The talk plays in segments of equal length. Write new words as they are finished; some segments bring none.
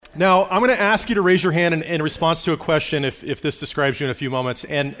Now, I'm going to ask you to raise your hand in response to a question if this describes you in a few moments.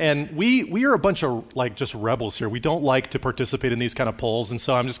 And we are a bunch of just rebels here. We don't like to participate in these kind of polls. And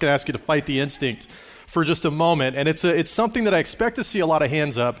so I'm just going to ask you to fight the instinct for just a moment. And it's something that I expect to see a lot of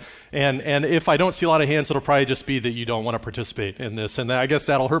hands up. And if I don't see a lot of hands, it'll probably just be that you don't want to participate in this. And I guess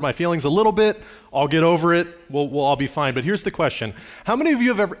that'll hurt my feelings a little bit. I'll get over it. We'll all be fine. But here's the question. How many of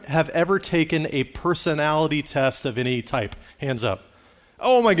you have ever taken a personality test of any type? Hands up.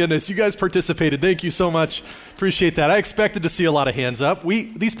 Oh my goodness, you guys participated. Thank you so much. Appreciate that. I expected to see a lot of hands up.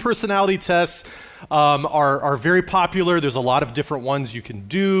 These personality tests are very popular. There's a lot of different ones you can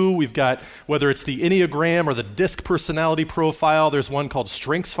do. We've got, whether it's the Enneagram or the DISC personality profile, there's one called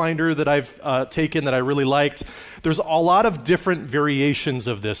StrengthsFinder that I've taken that I really liked. There's a lot of different variations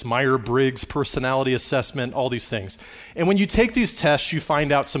of this, Myers-Briggs personality assessment, all these things. And when you take these tests, you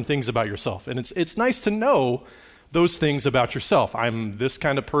find out some things about yourself. And it's nice to know those things about yourself. I'm this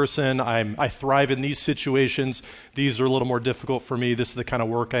kind of person. I thrive in these situations. These are a little more difficult for me. This is the kind of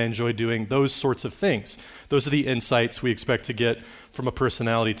work I enjoy doing. Those sorts of things. Those are the insights we expect to get from a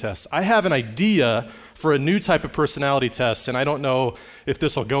personality test. I have an idea for a new type of personality test, and I don't know if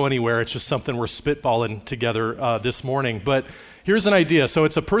this will go anywhere. It's just something we're spitballing together this morning. But here's an idea. So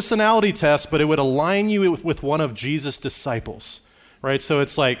it's a personality test, but it would align you with one of Jesus' disciples. Right, so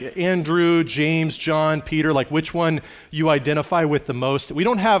it's like Andrew, James, John, Peter, like which one you identify with the most. We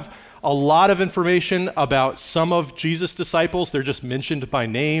don't have a lot of information about some of Jesus' disciples. They're just mentioned by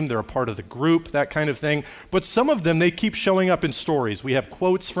name. They're a part of the group, that kind of thing. But some of them, they keep showing up in stories. We have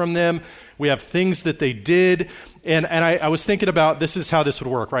quotes from them. We have things that they did. And I was thinking about this is how this would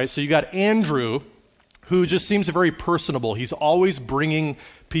work, right? So you got Andrew, who just seems very personable. He's always bringing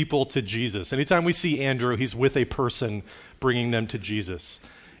people to Jesus. Anytime we see Andrew, he's with a person bringing them to Jesus.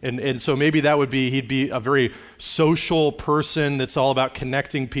 And so maybe that would be, he'd be a very social person that's all about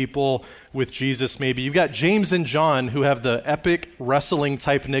connecting people with Jesus maybe. You've got James and John who have the epic wrestling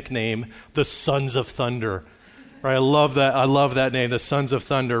type nickname, the Sons of Thunder. Right, I love that name, the Sons of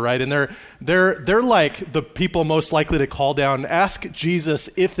Thunder, right? And they're like the people most likely to call down, ask Jesus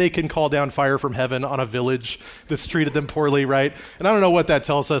if they can call down fire from heaven on a village that's treated them poorly, right? And I don't know what that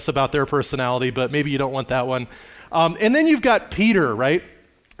tells us about their personality, but maybe you don't want that one. And then you've got Peter, right?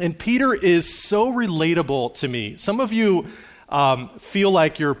 And Peter is so relatable to me. Some of you feel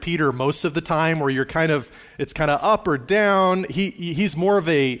like you're Peter most of the time, or it's kind of up or down. He's more of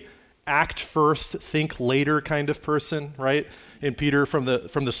a act first, think later kind of person, right? And Peter, from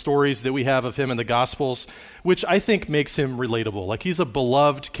the stories that we have of him in the Gospels, which I think makes him relatable. Like he's a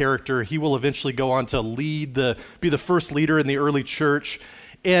beloved character. He will eventually go on to be the first leader in the early church.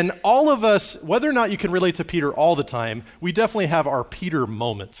 And all of us, whether or not you can relate to Peter all the time, we definitely have our Peter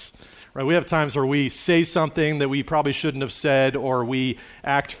moments. Right, we have times where we say something that we probably shouldn't have said, or we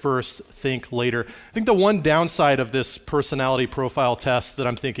act first, think later. I think the one downside of this personality profile test that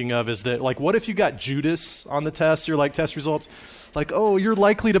I'm thinking of is that, like, what if you got Judas on the test, your test results? Like, oh, you're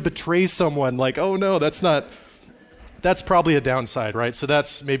likely to betray someone. Like, oh no, that's probably a downside, right? So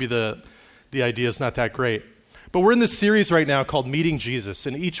that's maybe the idea is not that great. But we're in this series right now called Meeting Jesus,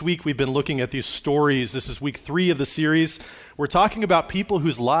 and each week we've been looking at these stories. This is week 3 of the series. We're talking about people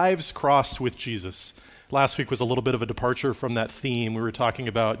whose lives crossed with Jesus. Last week was a little bit of a departure from that theme. We were talking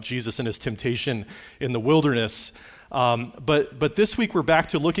about Jesus and his temptation in the wilderness. But this week we're back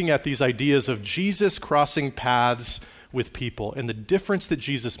to looking at these ideas of Jesus crossing paths with people and the difference that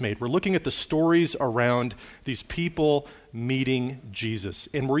Jesus made. We're looking at the stories around these people meeting Jesus.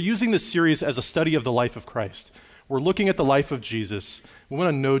 And we're using this series as a study of the life of Christ. We're looking at the life of Jesus. We want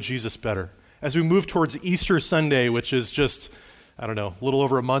to know Jesus better. As we move towards Easter Sunday, which is just, a little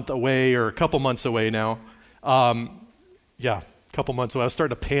over a month away or a couple months away now. A couple months away. I was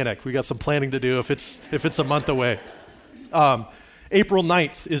starting to panic. We got some planning to do if it's a month away. April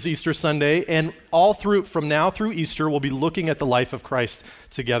 9th is Easter Sunday, and from now through Easter, we'll be looking at the life of Christ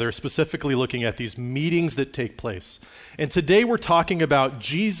together, specifically looking at these meetings that take place. And today we're talking about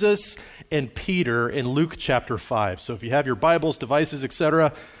Jesus and Peter in Luke chapter 5. So if you have your Bibles, devices,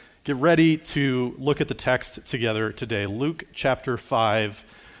 etc., get ready to look at the text together today. Luke chapter 5,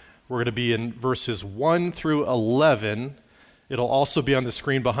 we're going to be in verses 1 through 11. It'll also be on the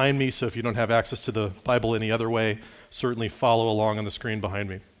screen behind me, so if you don't have access to the Bible any other way, certainly follow along on the screen behind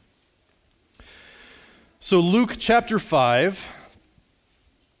me. So Luke chapter 5,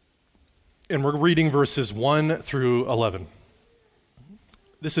 and we're reading verses 1 through 11.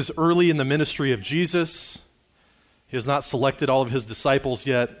 This is early in the ministry of Jesus. He has not selected all of his disciples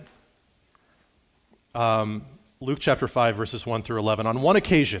yet. Luke chapter 5, verses 1 through 11. On one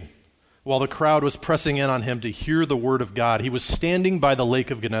occasion, while the crowd was pressing in on him to hear the word of God, he was standing by the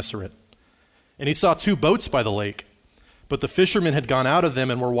lake of Gennesaret. And he saw 2 boats by the lake, but the fishermen had gone out of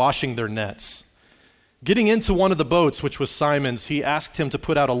them and were washing their nets. Getting into one of the boats, which was Simon's, he asked him to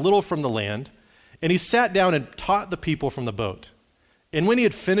put out a little from the land, and he sat down and taught the people from the boat. And when he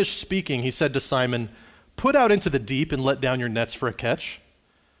had finished speaking, he said to Simon, "Put out into the deep and let down your nets for a catch."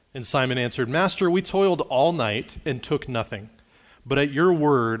 And Simon answered, "Master, we toiled all night and took nothing, but at your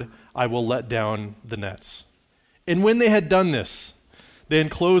word I will let down the nets." And when they had done this, they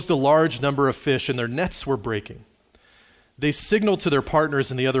enclosed a large number of fish, and their nets were breaking. They signaled to their partners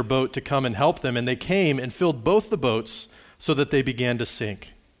in the other boat to come and help them, and they came and filled both the boats so that they began to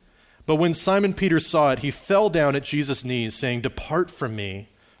sink. But when Simon Peter saw it, he fell down at Jesus' knees, saying, "Depart from me,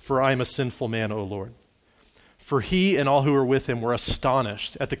 for I am a sinful man, O Lord." For he and all who were with him were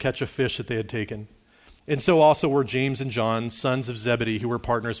astonished at the catch of fish that they had taken. And so also were James and John, sons of Zebedee, who were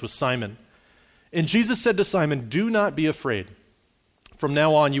partners with Simon. And Jesus said to Simon, "Do not be afraid. From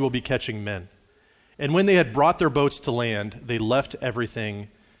now on you will be catching men." And when they had brought their boats to land, they left everything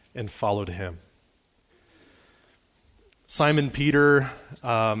and followed him. Simon Peter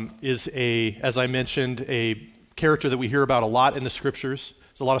is as I mentioned, a character that we hear about a lot in the scriptures.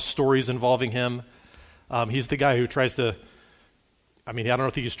 There's a lot of stories involving him. He's the guy who tries to, I don't know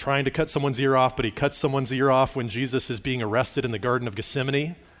if he's trying to cut someone's ear off, but he cuts someone's ear off when Jesus is being arrested in the Garden of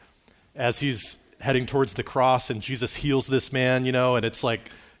Gethsemane as he's heading towards the cross, and Jesus heals this man, and it's like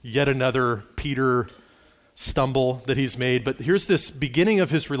yet another Peter stumble that he's made. But here's this beginning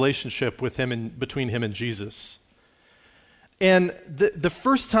of his relationship with him and between him and Jesus. And the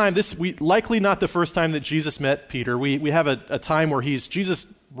first time, likely not the first time that Jesus met Peter, we have a time where Jesus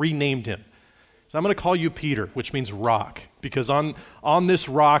renamed him. So I'm going to call you Peter, which means rock, because on this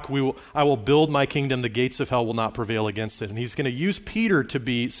rock I will build my kingdom. The gates of hell will not prevail against it. And he's going to use Peter to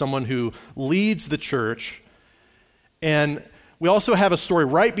be someone who leads the church. And we also have a story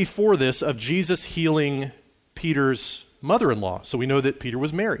right before this of Jesus healing Peter's mother-in-law. So we know that Peter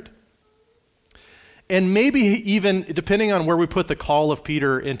was married. And maybe even, depending on where we put the call of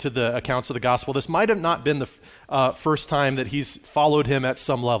Peter into the accounts of the gospel, this might have not been the first time that he's followed him at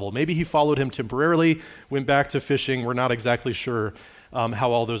some level. Maybe he followed him temporarily, went back to fishing. We're not exactly sure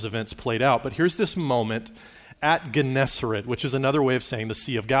how all those events played out. But here's this moment at Gennesaret, which is another way of saying the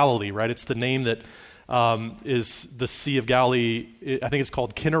Sea of Galilee, right? It's the name that is the Sea of Galilee. I think it's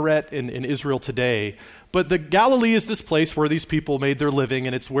called Kinneret in Israel today. But the Galilee is this place where these people made their living,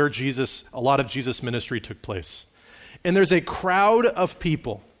 and it's where a lot of Jesus' ministry took place. And there's a crowd of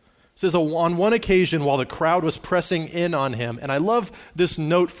people. It says on one occasion while the crowd was pressing in on him, and I love this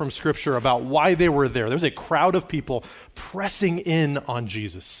note from Scripture about why they were there. There was a crowd of people pressing in on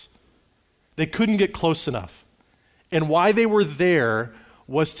Jesus. They couldn't get close enough. And why they were there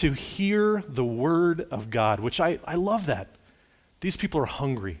was to hear the word of God, which I love that. These people are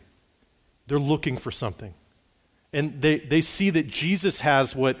hungry. They're looking for something. And they see that Jesus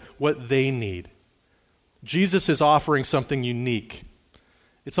has what they need. Jesus is offering something unique.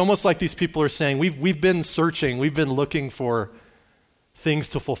 It's almost like these people are saying, we've been searching, we've been looking for things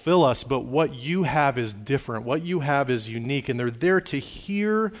to fulfill us, but what you have is different. What you have is unique, and they're there to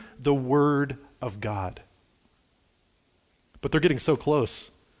hear the word of God. But they're getting so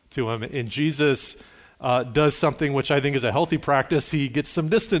close to him, and Jesus does something which I think is a healthy practice. He gets some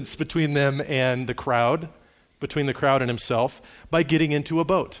distance between them and the crowd, between the crowd and himself, by getting into a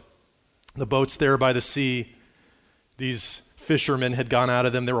boat. The boat's there by the sea. These fishermen had gone out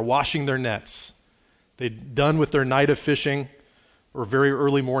of them. They were washing their nets. They'd done with their night of fishing, or very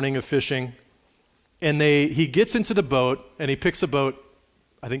early morning of fishing, and he gets into the boat, and he picks a boat,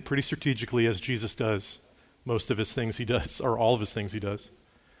 I think pretty strategically, as Jesus does most of his things he does, or all of his things he does.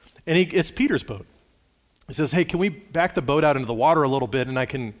 And it's Peter's boat. He says, "Hey, can we back the boat out into the water a little bit, and I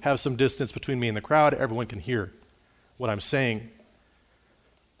can have some distance between me and the crowd? Everyone can hear what I'm saying."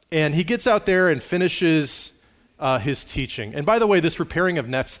 And he gets out there and finishes his teaching. And by the way, this repairing of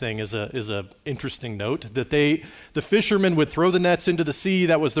nets thing is a interesting note, that the fishermen would throw the nets into the sea.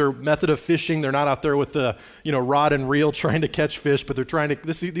 That was their method of fishing. They're not out there with the rod and reel trying to catch fish, but they're trying to.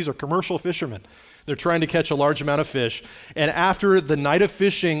 These are commercial fishermen. They're trying to catch a large amount of fish. And after the night of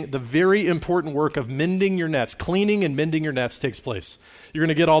fishing, the very important work of mending your nets, cleaning and mending your nets takes place. You're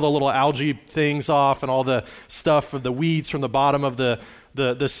going to get all the little algae things off and all the stuff, the weeds from the bottom of the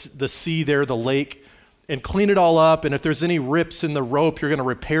sea there, the lake, and clean it all up. And if there's any rips in the rope, you're going to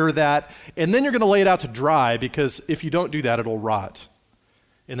repair that. And then you're going to lay it out to dry, because if you don't do that, it'll rot.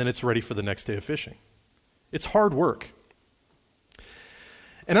 And then it's ready for the next day of fishing. It's hard work.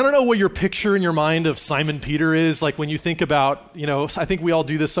 And I don't know what your picture in your mind of Simon Peter is, like when you think about, I think we all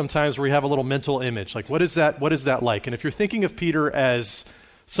do this sometimes where we have a little mental image, like what is that like? And if you're thinking of Peter as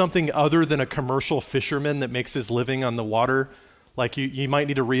something other than a commercial fisherman that makes his living on the water, like you might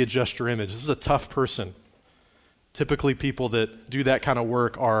need to readjust your image. This is a tough person. Typically people that do that kind of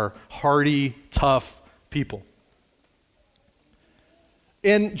work are hardy, tough people.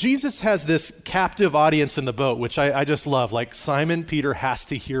 And Jesus has this captive audience in the boat, which I just love. Like Simon Peter has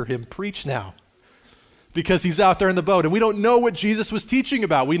to hear him preach now because he's out there in the boat. And we don't know what Jesus was teaching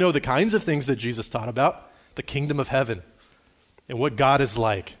about. We know the kinds of things that Jesus taught about, the kingdom of heaven and what God is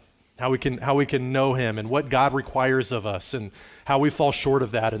like, how we can know him and what God requires of us and how we fall short of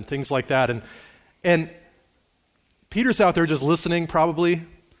that and things like that. And Peter's out there just listening probably.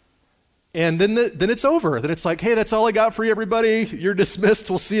 And then it's over. Then it's like, hey, that's all I got for you, everybody. You're dismissed.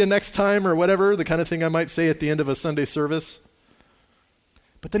 We'll see you next time or whatever, the kind of thing I might say at the end of a Sunday service.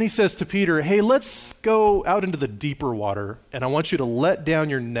 But then he says to Peter, hey, let's go out into the deeper water, and I want you to let down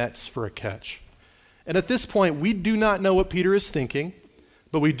your nets for a catch. And at this point, we do not know what Peter is thinking,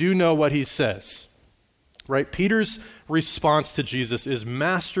 but we do know what he says, right? Peter's response to Jesus is,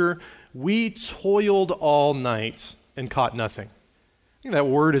 Master, we toiled all night and caught nothing. I think that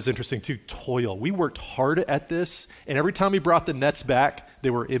word is interesting too, toil. We worked hard at this, and every time we brought the nets back, they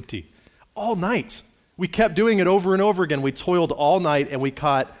were empty. All night. We kept doing it over and over again. We toiled all night, and we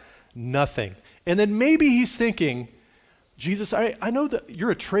caught nothing. And then maybe he's thinking, Jesus, I know that you're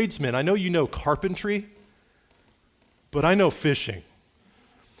a tradesman. I know you know carpentry, but I know fishing.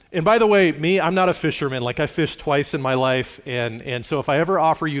 And by the way, I'm not a fisherman. Like I fished twice in my life, and so if I ever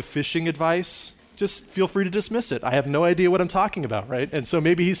offer you fishing advice, just feel free to dismiss it. I have no idea what I'm talking about, right? And so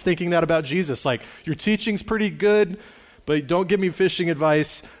maybe he's thinking that about Jesus, like, your teaching's pretty good, but don't give me fishing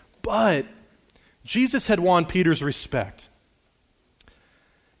advice. But Jesus had won Peter's respect.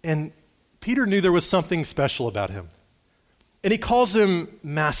 And Peter knew there was something special about him. And he calls him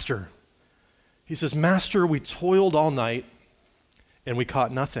Master. He says, Master, we toiled all night and we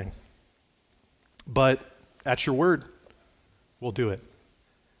caught nothing. But at your word, we'll do it.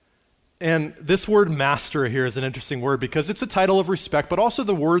 And this word master here is an interesting word because it's a title of respect, but also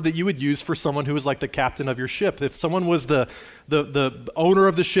the word that you would use for someone who is like the captain of your ship. If someone was the owner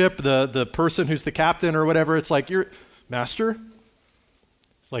of the ship, the person who's the captain or whatever, it's like, you're master.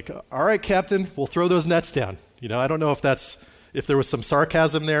 It's like, all right, captain, we'll throw those nets down. I don't know if there was some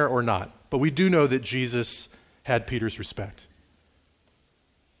sarcasm there or not, but we do know that Jesus had Peter's respect.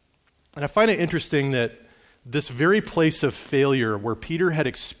 And I find it interesting that this very place of failure where Peter had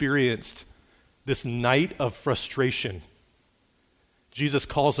experienced this night of frustration, Jesus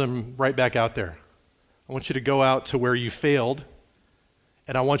calls him right back out there. I want you to go out to where you failed,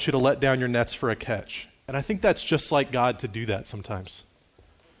 and I want you to let down your nets for a catch. And I think that's just like God to do that sometimes.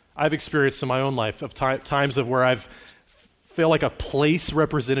 I've experienced in my own life of times of where I've felt like a place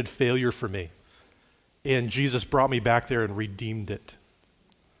represented failure for me, and Jesus brought me back there and redeemed it.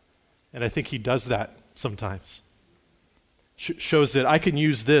 And I think he does that sometimes. Shows that I can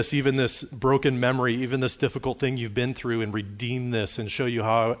use this, even this broken memory, even this difficult thing you've been through, and redeem this and show you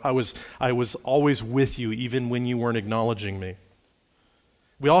how I was always with you even when you weren't acknowledging me.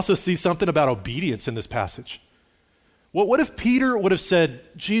 We also see something about obedience in this passage. What if Peter would have said,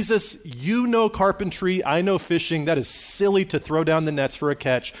 Jesus, you know carpentry, I know fishing. That is silly to throw down the nets for a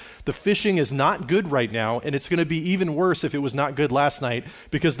catch. The fishing is not good right now, and it's going to be even worse if it was not good last night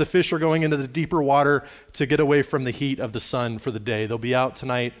because the fish are going into the deeper water to get away from the heat of the sun for the day. They'll be out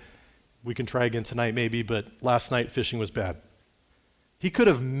tonight. We can try again tonight maybe, but last night fishing was bad. He could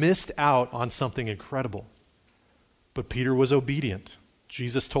have missed out on something incredible, but Peter was obedient.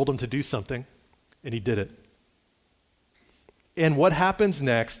 Jesus told him to do something, and he did it. And what happens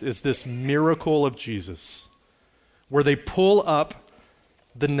next is this miracle of Jesus, where they pull up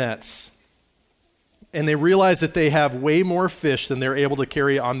the nets and they realize that they have way more fish than they're able to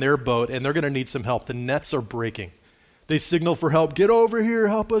carry on their boat, and they're going to need some help. The nets are breaking. They signal for help. Get over here,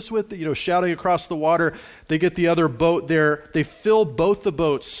 help us with it, shouting across the water. They get the other boat there. They fill both the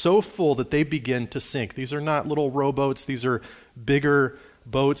boats so full that they begin to sink. These are not little rowboats. These are bigger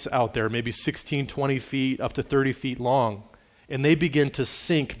boats out there, maybe 16, 20 feet, up to 30 feet long. And they begin to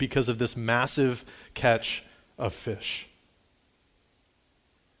sink because of this massive catch of fish.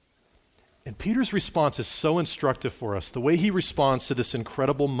 And Peter's response is so instructive for us. The way he responds to this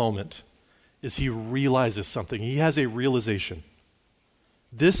incredible moment is he realizes something. He has a realization.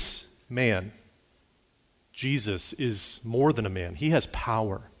 This man, Jesus, is more than a man. He has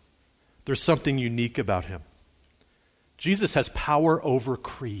power. There's something unique about him. Jesus has power over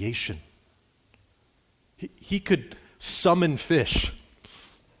creation. He could summon fish.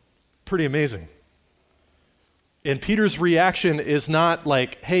 pretty amazing. And Peter's reaction is not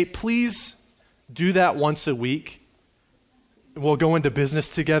like, hey, please do that once a week. We'll go into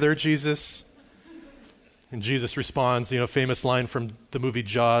business together, Jesus. And Jesus responds, famous line from the movie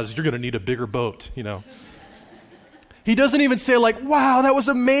Jaws, you're going to need a bigger boat, He doesn't even say like, wow, that was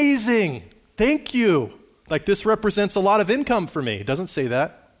amazing. Thank you. Like this represents a lot of income for me. He doesn't say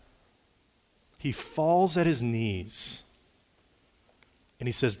that. He falls at his knees and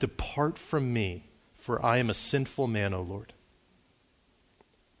he says, depart from me, for I am a sinful man, O Lord.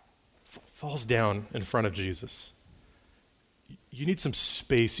 Falls down in front of Jesus. You need some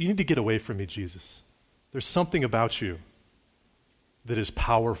space. You need to get away from me, Jesus. There's something about you that is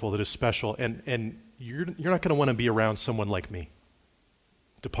powerful, that is special, and you're not going to want to be around someone like me.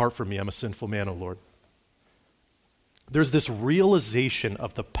 Depart from me, I'm a sinful man, O Lord. There's this realization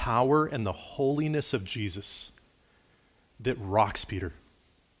of the power and the holiness of Jesus that rocks Peter.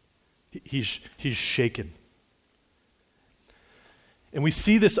 He's shaken. And we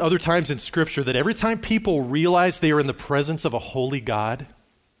see this other times in Scripture that every time people realize they are in the presence of a holy God,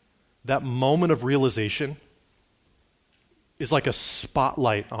 that moment of realization is like a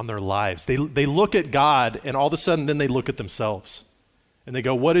spotlight on their lives. They look at God and all of a sudden then they look at themselves. And they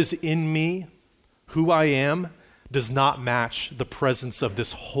go, what is in me, who I am, does not match the presence of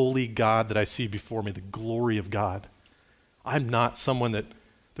this holy God that I see before me, the glory of God. I'm not someone that,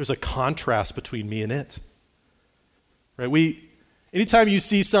 there's a contrast between me and it. Right? Anytime you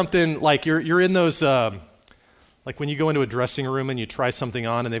see something like you're in those, like when you go into a dressing room and you try something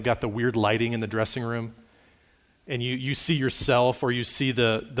on and they've got the weird lighting in the dressing room, and you see yourself or you see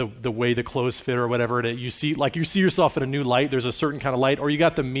the way the clothes fit or whatever, and you see yourself in a new light. There's a certain kind of light, or you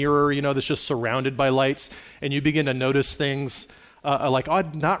got the mirror, that's just surrounded by lights, and you begin to notice things like, I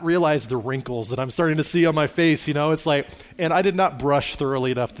did not realize the wrinkles that I'm starting to see on my face. It's like, and I did not brush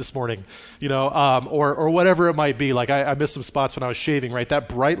thoroughly enough this morning, or whatever it might be. Like I missed some spots when I was shaving. Right, that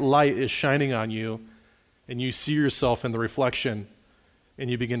bright light is shining on you, and you see yourself in the reflection, and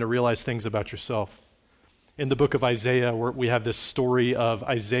you begin to realize things about yourself. In the book of Isaiah, where we have this story of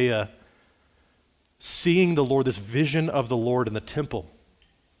Isaiah seeing the Lord, this vision of the Lord in the temple.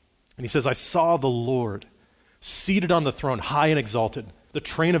 And he says, I saw the Lord seated on the throne, high and exalted. The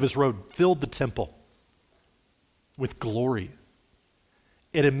train of his robe filled the temple with glory.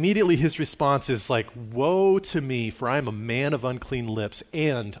 And immediately his response is like, woe to me, for I am a man of unclean lips,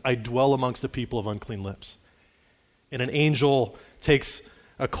 and I dwell amongst a people of unclean lips. And an angel takes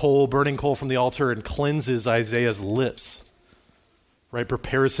a burning coal from the altar and cleanses Isaiah's lips, right?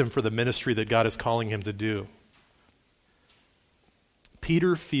 Prepares him for the ministry that God is calling him to do.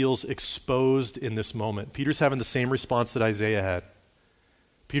 Peter feels exposed in this moment. Peter's having the same response that Isaiah had.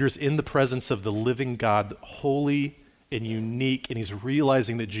 Peter's in the presence of the living God, holy and unique, and he's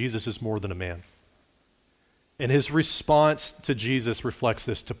realizing that Jesus is more than a man. And his response to Jesus reflects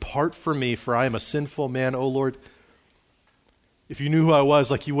this: depart from me, for I am a sinful man, O Lord. If you knew who I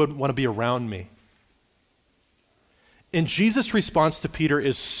was, like, you wouldn't want to be around me. And Jesus' response to Peter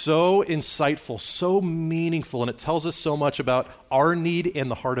is so insightful, so meaningful, and it tells us so much about our need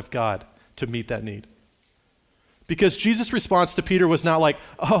and the heart of God to meet that need. Because Jesus' response to Peter was not like,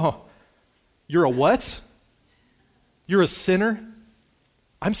 oh, you're a what? You're a sinner?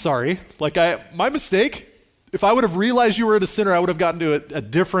 I'm sorry. My mistake. If I would have realized you were a sinner, I would have gotten to a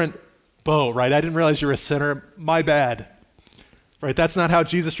different boat, right? I didn't realize you were a sinner. My bad. Right? That's not how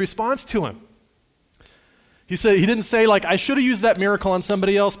Jesus responds to him. He didn't say, like, I should have used that miracle on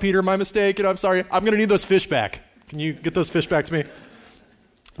somebody else, Peter, my mistake, I'm sorry. I'm going to need those fish back. Can you get those fish back to me?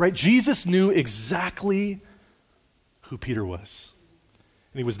 Right? Jesus knew exactly who Peter was.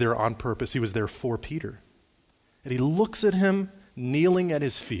 And he was there on purpose. He was there for Peter. And he looks at him kneeling at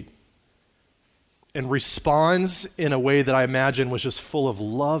his feet and responds in a way that I imagine was just full of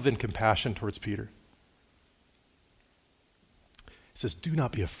love and compassion towards Peter. He says, do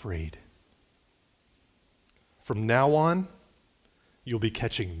not be afraid. From now on, you'll be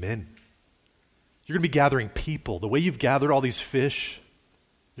catching men. You're going to be gathering people. The way you've gathered all these fish,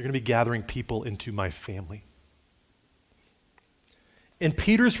 you're going to be gathering people into my family. And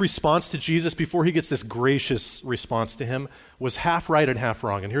Peter's response to Jesus before he gets this gracious response to him was half right and half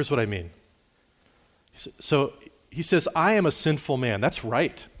wrong. And here's what I mean. So he says, I am a sinful man. That's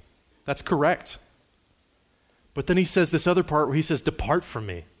right. That's correct. But then he says this other part where he says, depart from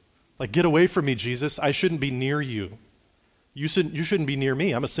me. Like, get away from me, Jesus. I shouldn't be near you. You shouldn't be near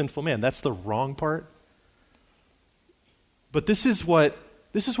me. I'm a sinful man. That's the wrong part. But this is what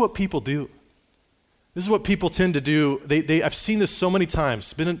people do. This is what people tend to do. I've seen this so many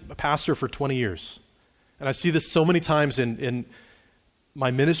times. Been a pastor for 20 years. And I see this so many times in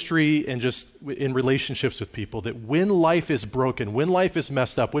my ministry and just in relationships with people, that when life is broken, when life is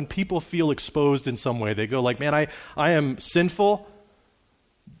messed up, when people feel exposed in some way, they go like, man, I am sinful.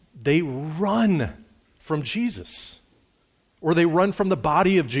 They run from Jesus. Or they run from the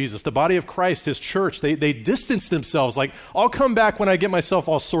body of Jesus, the body of Christ, his church. They distance themselves like, I'll come back when I get myself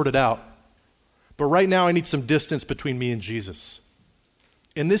all sorted out. But right now I need some distance between me and Jesus.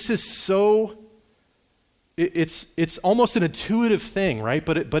 And this is so, it's almost an intuitive thing, right?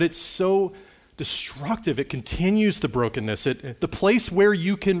 But it's so destructive. It continues the brokenness. The place where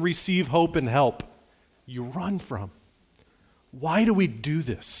you can receive hope and help, you run from. Why do we do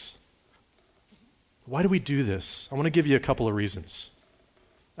this? Why do we do this? I want to give you a couple of reasons.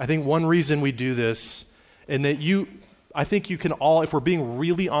 I think one reason we do this, and that I think you can all, if we're being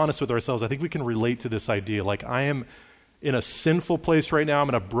really honest with ourselves, I think we can relate to this idea. Like, I am in a sinful place right now. I'm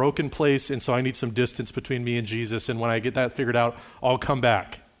in a broken place, and so I need some distance between me and Jesus, and when I get that figured out, I'll come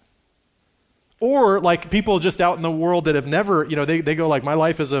back. Or like people just out in the world that have never, they go like, my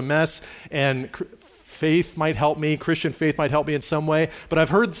life is a mess, and faith might help me, Christian faith might help me in some way. But I've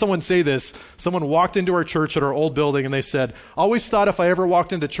heard someone say this. Someone walked into our church at our old building and they said, I always thought if I ever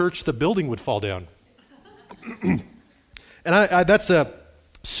walked into church, the building would fall down. And that's a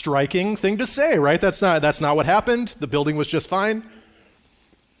striking thing to say, right? That's not what happened. The building was just fine.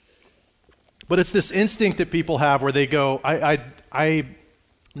 But it's this instinct that people have where they go, I'm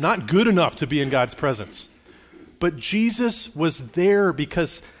not good enough to be in God's presence. But Jesus was there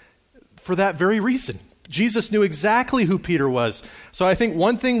because for that very reason. Jesus knew exactly who Peter was. So I think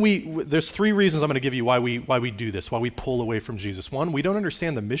one thing there's three reasons I'm going to give you why we do this, why we pull away from Jesus. One, we don't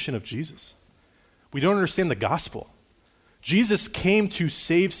understand the mission of Jesus. We don't understand the gospel. Jesus came to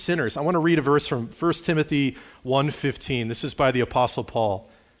save sinners. I want to read a verse from 1 Timothy 1:15. This is by the Apostle Paul,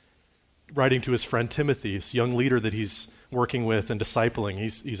 writing to his friend Timothy, this young leader that he's working with and discipling.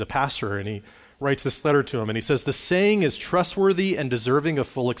 He's a pastor, and he writes this letter to him, and he says, the saying is trustworthy and deserving of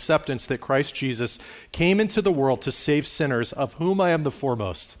full acceptance that Christ Jesus came into the world to save sinners, of whom I am the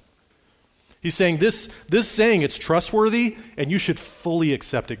foremost. He's saying this saying, it's trustworthy, and you should fully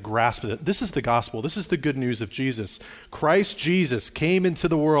accept it, grasp it. This is the gospel. This is the good news of Jesus. Christ Jesus came into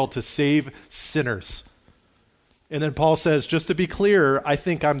the world to save sinners. And then Paul says, just to be clear, I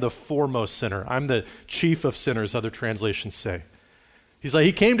think I'm the foremost sinner. I'm the chief of sinners, other translations say. He's like,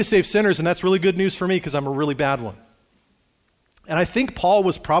 he came to save sinners, and that's really good news for me because I'm a really bad one. And I think Paul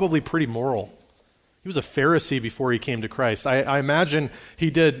was probably pretty moral. He was a Pharisee before he came to Christ. I imagine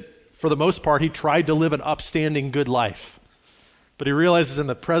he did, for the most part, he tried to live an upstanding good life. But he realizes in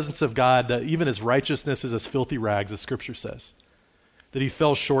the presence of God that even his righteousness is as filthy rags, as Scripture says. That he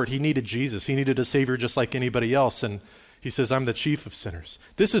fell short. He needed Jesus. He needed a Savior just like anybody else. And he says, I'm the chief of sinners.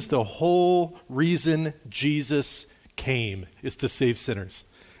 This is the whole reason Jesus came, is to save sinners.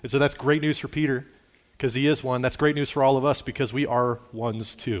 And so that's great news for Peter because he is one. That's great news for all of us because we are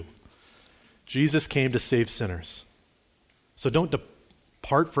ones too. Jesus came to save sinners. So don't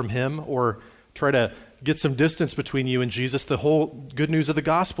depart from him or try to get some distance between you and Jesus. The whole good news of the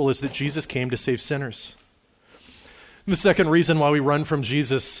gospel is that Jesus came to save sinners. And the second reason why we run from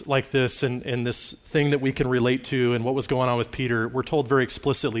Jesus like this and this thing that we can relate to and what was going on with Peter, we're told very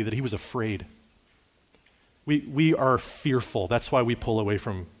explicitly that he was afraid. We are fearful. That's why we pull away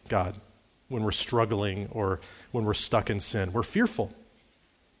from God when we're struggling or when we're stuck in sin. We're fearful.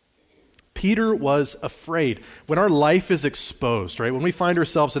 Peter was afraid. When our life is exposed, right? When we find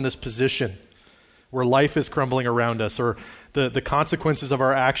ourselves in this position where life is crumbling around us or the consequences of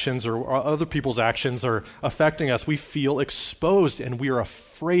our actions or other people's actions are affecting us, we feel exposed and we are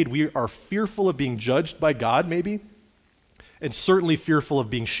afraid. We are fearful of being judged by God maybe, and certainly fearful of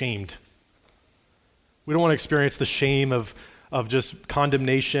being shamed. We don't want to experience the shame of just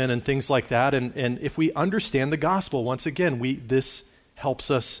condemnation and things like that. And if we understand the gospel, once again, this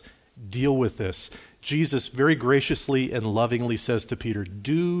helps us deal with this. Jesus very graciously and lovingly says to Peter,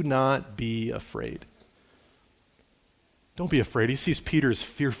 do not be afraid. Don't be afraid. He sees Peter as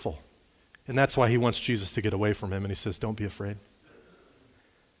fearful. And that's why he wants Jesus to get away from him. And he says, don't be afraid.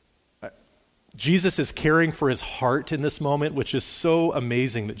 Jesus is caring for his heart in this moment, which is so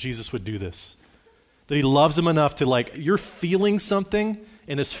amazing that Jesus would do this. That he loves him enough to you're feeling something,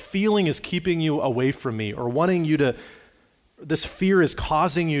 and this feeling is keeping you away from me, or wanting you to, this fear is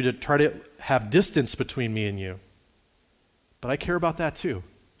causing you to try to have distance between me and you. But I care about that too.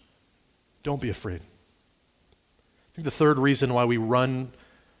 Don't be afraid. I think the third reason why we run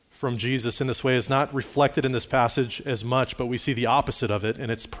from Jesus in this way is not reflected in this passage as much, but we see the opposite of it, and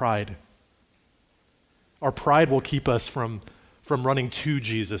it's pride. Our pride will keep us from running to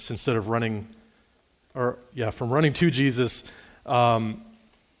Jesus instead of running to Jesus our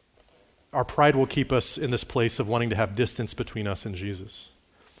pride will keep us in this place of wanting to have distance between us and Jesus.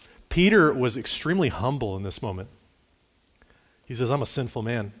 Peter was extremely humble in this moment. He says, I'm a sinful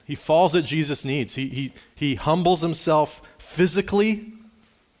man. He falls at Jesus' needs. He humbles himself physically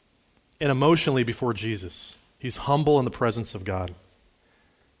and emotionally before Jesus. He's humble in the presence of God.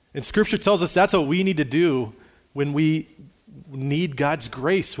 And Scripture tells us that's what we need to do when we need God's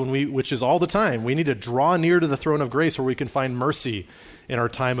grace, which is all the time. We need to draw near to the throne of grace where we can find mercy in our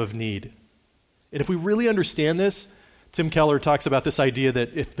time of need. And if we really understand this, Tim Keller talks about this idea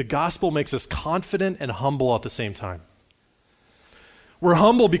that if the gospel makes us confident and humble at the same time. We're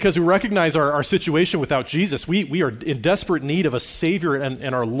humble because we recognize our situation without Jesus. We are in desperate need of a Savior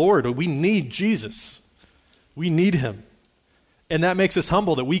and our Lord. We need Jesus. We need him. And that makes us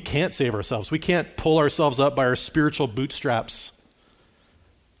humble that we can't save ourselves. We can't pull ourselves up by our spiritual bootstraps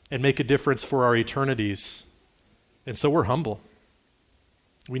and make a difference for our eternities. And so we're humble.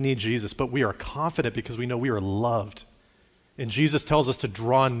 We need Jesus, but we are confident because we know we are loved. And Jesus tells us to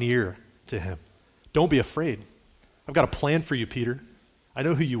draw near to him. Don't be afraid. I've got a plan for you, Peter. I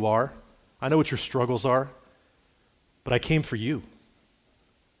know who you are. I know what your struggles are. But I came for you.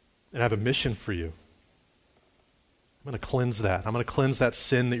 And I have a mission for you. I'm going to cleanse that. I'm going to cleanse that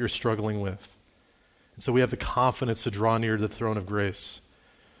sin that you're struggling with. And so we have the confidence to draw near to the throne of grace.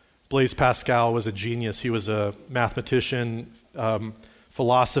 Blaise Pascal was a genius. He was a mathematician,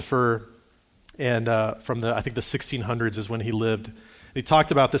 philosopher, and from I think the 1600s is when he lived. He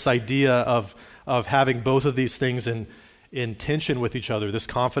talked about this idea of having both of these things in tension with each other, this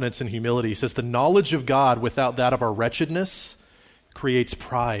confidence and humility. He says, the knowledge of God without that of our wretchedness creates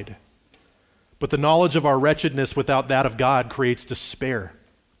pride. But the knowledge of our wretchedness without that of God creates despair.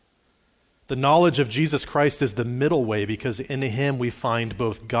 The knowledge of Jesus Christ is the middle way because in him we find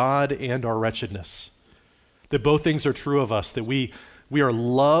both God and our wretchedness. That both things are true of us, that we are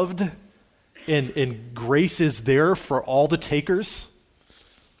loved and grace is there for all the takers.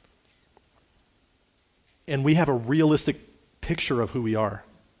 And we have a realistic picture of who we are.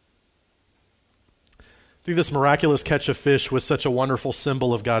 I think this miraculous catch of fish was such a wonderful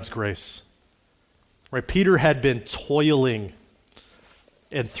symbol of God's grace. Right? Peter had been toiling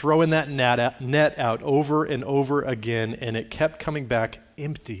and throwing that net out over and over again, and it kept coming back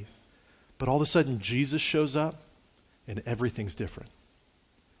empty. But all of a sudden, Jesus shows up, and everything's different.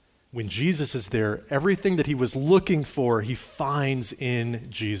 When Jesus is there, everything that he was looking for, he finds in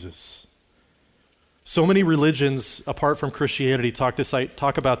Jesus. So many religions, apart from Christianity,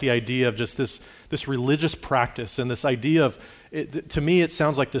 talk about the idea of just this religious practice and this idea of, to me, it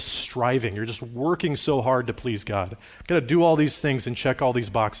sounds like this striving. You're just working so hard to please God. I've got to do all these things and check all these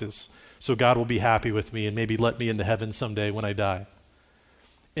boxes so God will be happy with me and maybe let me into heaven someday when I die.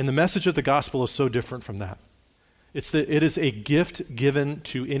 And the message of the gospel is so different from that. It is a gift given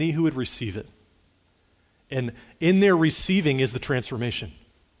to any who would receive it. And in their receiving is the transformation.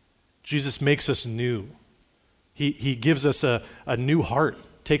 Jesus makes us new. He gives us a new heart,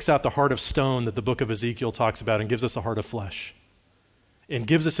 takes out the heart of stone that the book of Ezekiel talks about and gives us a heart of flesh. And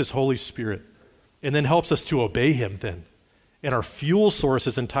gives us his Holy Spirit. And then helps us to obey him then. And our fuel source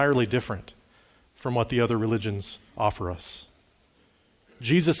is entirely different from what the other religions offer us.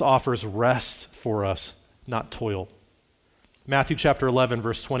 Jesus offers rest for us, not toil. Matthew chapter 11,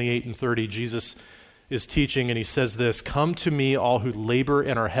 verse 28 and 30, Jesus is teaching and he says this, "Come to me, all who labor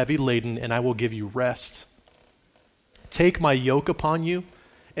and are heavy laden, and I will give you rest. Take my yoke upon you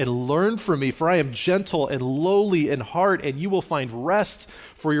and learn from me, for I am gentle and lowly in heart, and you will find rest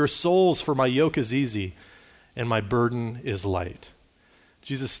for your souls, for my yoke is easy and my burden is light."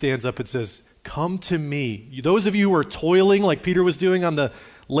 Jesus stands up and says, come to me. Those of you who are toiling like Peter was doing on the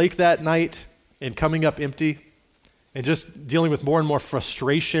lake that night and coming up empty and just dealing with more and more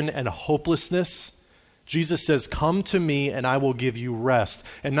frustration and hopelessness, Jesus says, come to me and I will give you rest.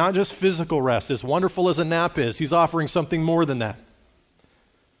 And not just physical rest. As wonderful as a nap is, he's offering something more than that.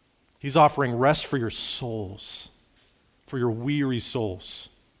 He's offering rest for your souls, for your weary souls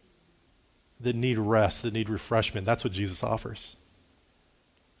that need rest, that need refreshment. That's what Jesus offers.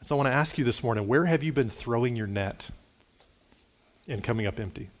 And so I want to ask you this morning, where have you been throwing your net and coming up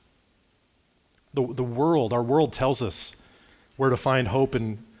empty? The world, our world tells us where to find hope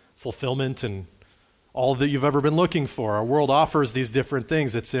and fulfillment and all that you've ever been looking for. Our world offers these different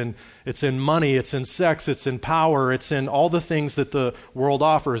things. It's in money, it's in sex, it's in power, it's in all the things that the world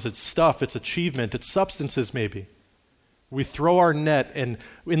offers. It's stuff, it's achievement, it's substances maybe. We throw our net and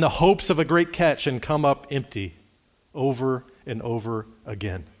in the hopes of a great catch and come up empty over and over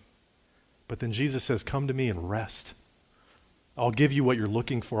again. But then Jesus says, come to me and rest. I'll give you what you're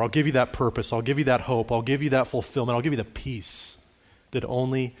looking for. I'll give you that purpose. I'll give you that hope. I'll give you that fulfillment. I'll give you the peace that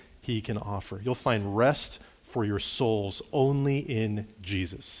only he can offer. You'll find rest for your souls only in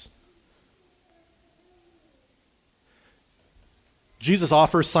Jesus. Jesus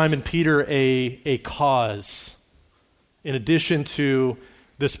offers Simon Peter a cause in addition to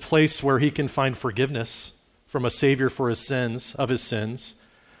this place where he can find forgiveness from a Savior for his sins, of his sins.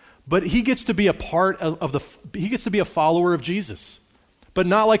 But he gets to be a part he gets to be a follower of Jesus. But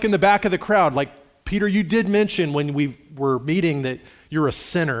not like in the back of the crowd. Like, Peter, you did mention when we were meeting that you're a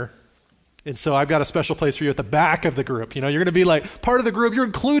sinner. And so I've got a special place for you at the back of the group. You're going to be like part of the group, you're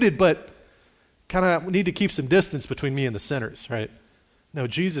included, but kind of need to keep some distance between me and the sinners, right? No,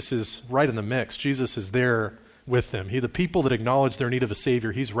 Jesus is right in the mix. Jesus is there with them. The people that acknowledge their need of a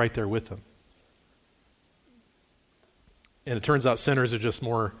Savior, he's right there with them. And it turns out sinners are just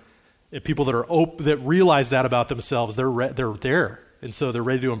more people that realize that about themselves. They're there, and so they're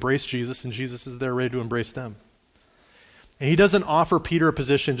ready to embrace Jesus, and Jesus is there ready to embrace them. And he doesn't offer Peter a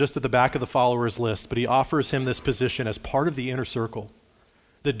position just at the back of the followers list, but he offers him this position as part of the inner circle.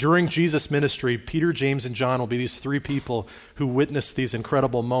 That during Jesus' ministry, Peter, James, and John will be these three people who witness these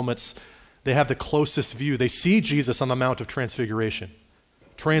incredible moments. They have the closest view. They see Jesus on the Mount of Transfiguration,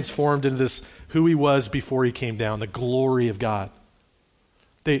 transformed into this who he was before he came down, the glory of God.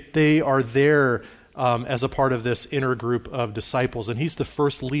 They are there as a part of this inner group of disciples, and he's the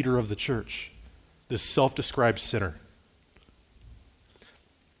first leader of the church, this self-described sinner.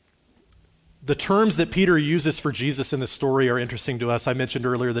 The terms that Peter uses for Jesus in this story are interesting to us. I mentioned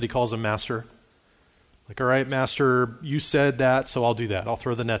earlier that he calls him master. Like, all right, master, you said that, so I'll do that. I'll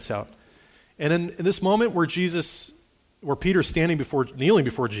throw the nets out. And in this moment where Peter's kneeling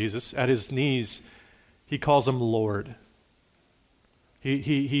before Jesus at his knees, he calls him Lord.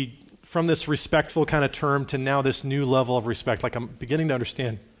 He from this respectful kind of term to now this new level of respect. Like, I'm beginning to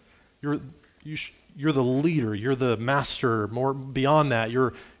understand. You're the leader. You're the master. More beyond that,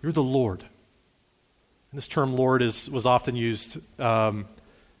 you're the Lord. And this term Lord was often used the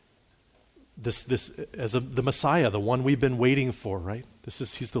Messiah, the one we've been waiting for, right?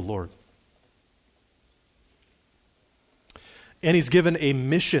 He's the Lord. And he's given a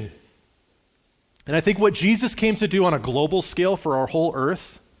mission. And I think what Jesus came to do on a global scale for our whole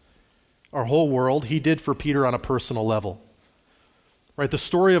earth, our whole world, he did for Peter on a personal level. Right, the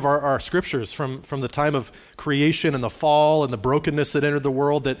story of our scriptures from the time of creation and the fall and the brokenness that entered the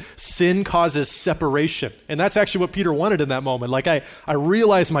world, that sin causes separation. And that's actually what Peter wanted in that moment. Like, I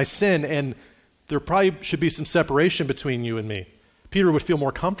realize my sin, and there probably should be some separation between you and me. Peter would feel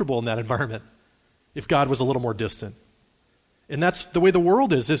more comfortable in that environment if God was a little more distant. And that's the way the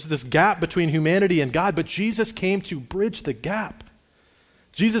world is. There's this gap between humanity and God, but Jesus came to bridge the gap.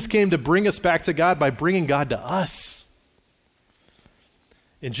 Jesus came to bring us back to God by bringing God to us.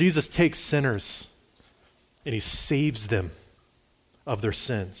 And Jesus takes sinners and he saves them of their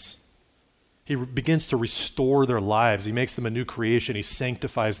sins. He begins to restore their lives. He makes them a new creation. He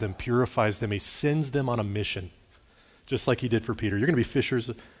sanctifies them, purifies them. He sends them on a mission, just like he did for Peter. You're going to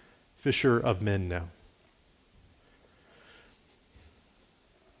be fisher of men now.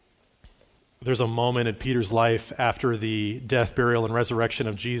 There's a moment in Peter's life after the death, burial, and resurrection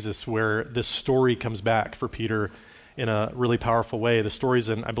of Jesus where this story comes back for Peter in a really powerful way. The story's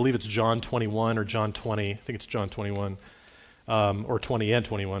in, I believe it's John 21 or John 20. I think it's John 21, or 20 and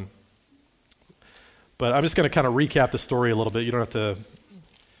 21. But I'm just going to kind of recap the story a little bit. You don't have to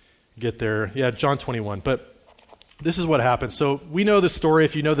get there. Yeah, John 21. But this is what happens. So we know the story,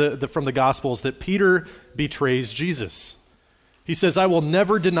 if you know from the Gospels, that Peter betrays Jesus. He says, I will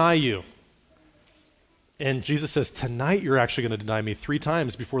never deny you. And Jesus says, tonight you're actually going to deny me 3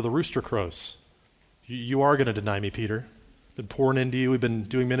 times before the rooster crows. You are going to deny me, Peter. I've been pouring into you. We've been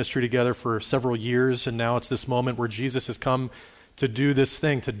doing ministry together for several years, and now it's this moment where Jesus has come to do this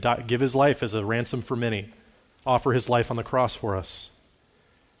thing, to give his life as a ransom for many, offer his life on the cross for us.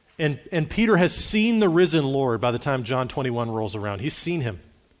 And Peter has seen the risen Lord by the time John 21 rolls around. He's seen him.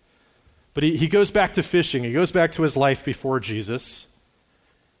 But he goes back to fishing. He goes back to his life before Jesus.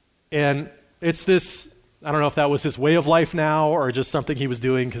 And it's this, I don't know if that was his way of life now or just something he was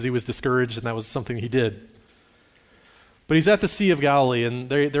doing because he was discouraged and that was something he did. But he's at the Sea of Galilee and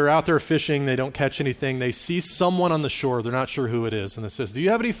they're out there fishing. They don't catch anything. They see someone on the shore. They're not sure who it is. And it says, do you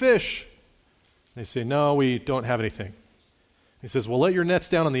have any fish? They say, no, we don't have anything. He says, well, let your nets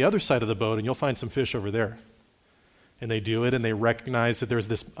down on the other side of the boat and you'll find some fish over there. And they do it and they recognize that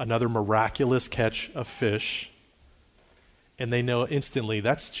there's another miraculous catch of fish. And they know instantly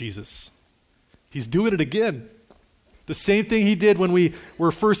that's Jesus. He's doing it again. The same thing he did when we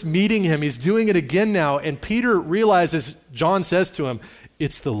were first meeting him, he's doing it again now. And Peter realizes, John says to him,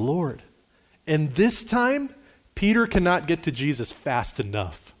 it's the Lord. And this time, Peter cannot get to Jesus fast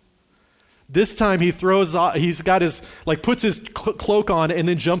enough. This time he's got his, puts his cloak on and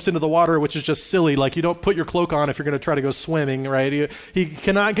then jumps into the water, which is just silly. Like, you don't put your cloak on if you're going to try to go swimming, right? He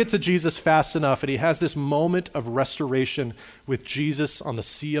cannot get to Jesus fast enough, and he has this moment of restoration with Jesus on the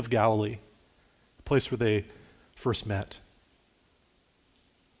Sea of Galilee, the place where they first met.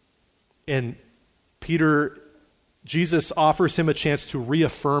 And Jesus offers him a chance to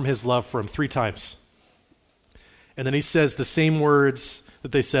reaffirm his love for him 3 times. And then he says the same words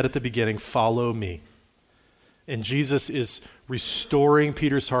that they said at the beginning, follow me. And Jesus is restoring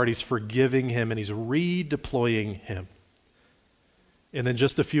Peter's heart. He's forgiving him, and he's redeploying him. And then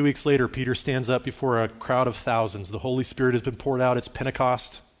just a few weeks later, Peter stands up before a crowd of thousands. The Holy Spirit has been poured out. It's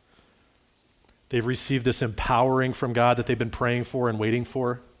Pentecost. They've received this empowering from God that they've been praying for and waiting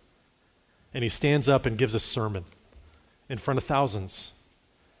for. And he stands up and gives a sermon in front of thousands.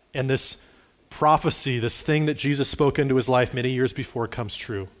 And this prophecy, this thing that Jesus spoke into his life many years before, comes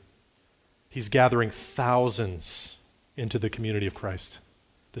true. He's gathering thousands into the community of Christ.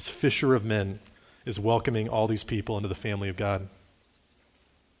 This fisher of men is welcoming all these people into the family of God.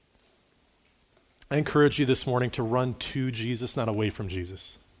 I encourage you this morning to run to Jesus, not away from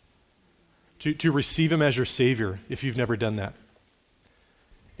Jesus. To receive him as your Savior if you've never done that.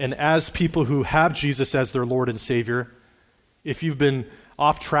 And as people who have Jesus as their Lord and Savior, if you've been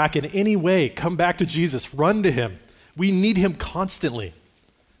off track in any way, come back to Jesus, run to him. We need him constantly.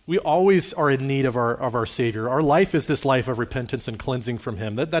 We always are in need of our Savior. Our life is this life of repentance and cleansing from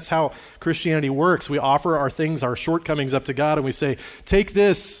him. That's how Christianity works. We offer our things, our shortcomings up to God, and we say, take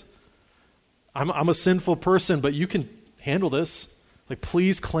this. I'm a sinful person, but you can handle this.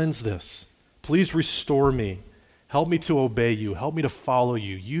 Please cleanse this. Please restore me. Help me to obey you. Help me to follow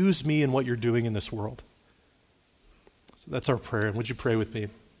you. Use me in what you're doing in this world. So that's our prayer. And would you pray with me?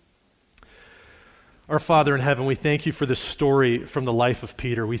 Our Father in heaven, we thank you for this story from the life of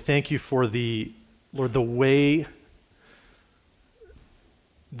Peter. We thank you for Lord, the way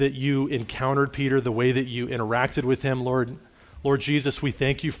that you encountered Peter, the way that you interacted with him, Lord. Lord Jesus, we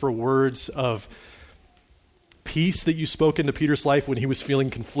thank you for words of peace that you spoke into Peter's life when he was feeling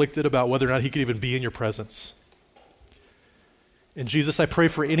conflicted about whether or not he could even be in your presence. And Jesus, I pray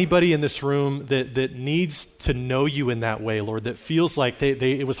for anybody in this room that needs to know you in that way, Lord, that feels like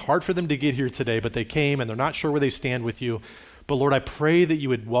it was hard for them to get here today, but they came and they're not sure where they stand with you. But Lord, I pray that you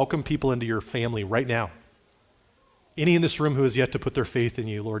would welcome people into your family right now. Any in this room who has yet to put their faith in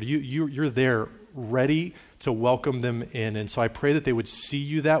you, Lord, you're there ready to welcome them in. And so I pray that they would see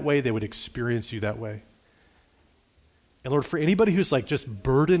you that way, they would experience you that way. And Lord, for anybody who's just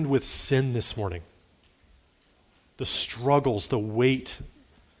burdened with sin this morning, the struggles, the weight.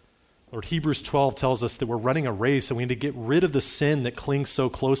 Lord, Hebrews 12 tells us that we're running a race and we need to get rid of the sin that clings so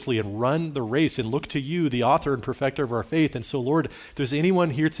closely and run the race and look to you, the author and perfecter of our faith. And so, Lord, if there's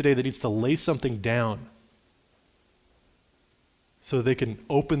anyone here today that needs to lay something down so that they can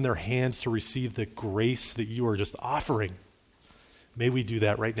open their hands to receive the grace that you are just offering, may we do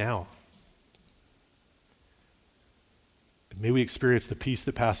that right now. And may we experience the peace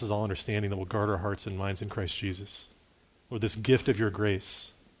that passes all understanding that will guard our hearts and minds in Christ Jesus. Lord, this gift of your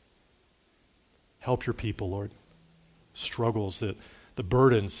grace, help your people, Lord. Struggles, the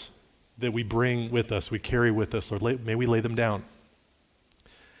burdens that we bring with us, we carry with us, Lord, may we lay them down.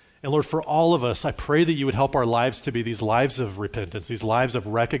 And Lord, for all of us, I pray that you would help our lives to be these lives of repentance, these lives of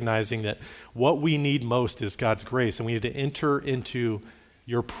recognizing that what we need most is God's grace, and we need to enter into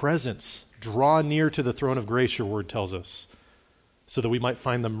your presence, draw near to the throne of grace, your word tells us, so that we might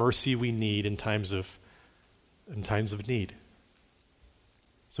find the mercy we need in times of need.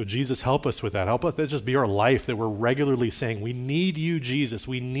 So Jesus, help us with that. Help us that just be our life, that we're regularly saying, we need you, Jesus.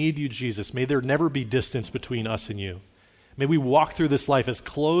 We need you, Jesus. May there never be distance between us and you. May we walk through this life as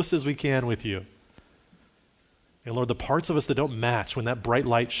close as we can with you. And Lord, the parts of us that don't match, when that bright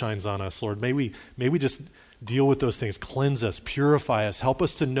light shines on us, Lord, may we just deal with those things, cleanse us, purify us, help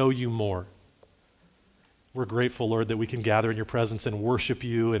us to know you more. We're grateful, Lord, that we can gather in your presence and worship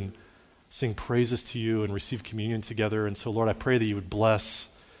you and sing praises to you and receive communion together. And so, Lord, I pray that you would bless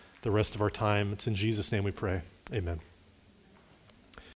the rest of our time. It's in Jesus' name we pray. Amen.